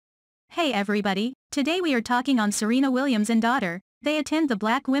Hey everybody, today we are talking on Serena Williams and daughter. They attend the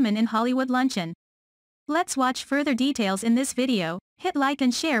Black Women in Hollywood luncheon. Let's watch further details in this video. Hit like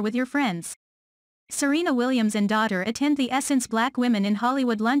and share with your friends. Serena Williams and daughter attend the Essence Black Women in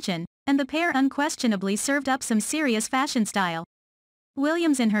Hollywood luncheon, and the pair unquestionably served up some serious fashion style.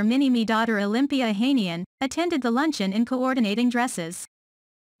 Williams and her mini-me daughter Olympia Ohanian attended the luncheon in coordinating dresses.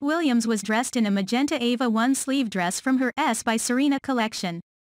 Williams was dressed in a magenta Ava 1 sleeve dress from her S by Serena collection.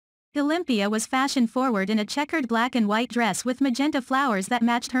 Olympia was fashion-forward in a checkered black and white dress with magenta flowers that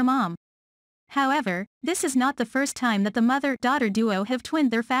matched her mom. However, this is not the first time that the mother-daughter duo have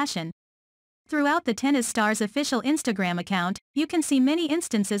twinned their fashion. Throughout the tennis star's official Instagram account, you can see many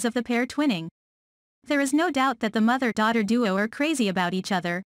instances of the pair twinning. There is no doubt that the mother-daughter duo are crazy about each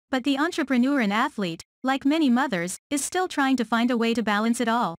other, but the entrepreneur and athlete, like many mothers, is still trying to find a way to balance it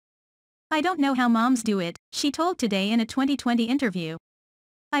all. "I don't know how moms do it," she told Today in a 2020 interview.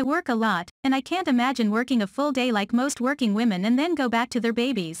 "I work a lot, and I can't imagine working a full day like most working women and then go back to their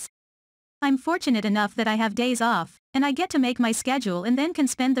babies. I'm fortunate enough that I have days off, and I get to make my schedule and then can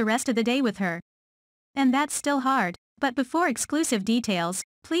spend the rest of the day with her. And that's still hard." But before exclusive details,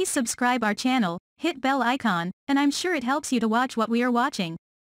 please subscribe our channel, hit bell icon, and I'm sure it helps you to watch what we are watching.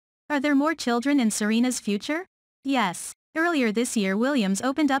 Are there more children in Serena's future? Yes. Earlier this year Williams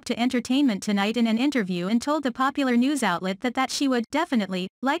opened up to Entertainment Tonight in an interview and told the popular news outlet that she would definitely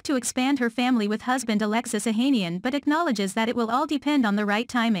like to expand her family with husband Alexis Ohanian, but acknowledges that it will all depend on the right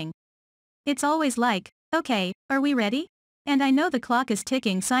timing. "It's always like, okay, are we ready? And I know the clock is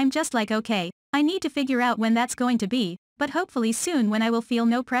ticking, so I'm just like, okay, I need to figure out when that's going to be, but hopefully soon when I will feel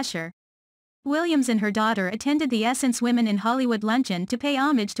no pressure." Williams and her daughter attended the Essence Women in Hollywood luncheon to pay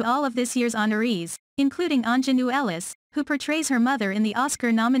homage to all of this year's honorees, including Aunjanue Ellis, who portrays her mother in the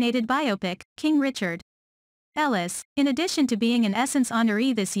Oscar-nominated biopic, King Richard. Ellis, in addition to being an Essence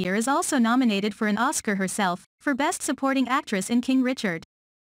honoree this year, is also nominated for an Oscar herself, for Best Supporting Actress in King Richard.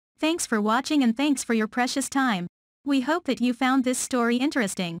 Thanks for watching and thanks for your precious time. We hope that you found this story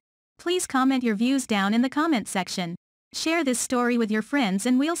interesting. Please comment your views down in the comment section. Share this story with your friends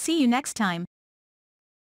and we'll see you next time.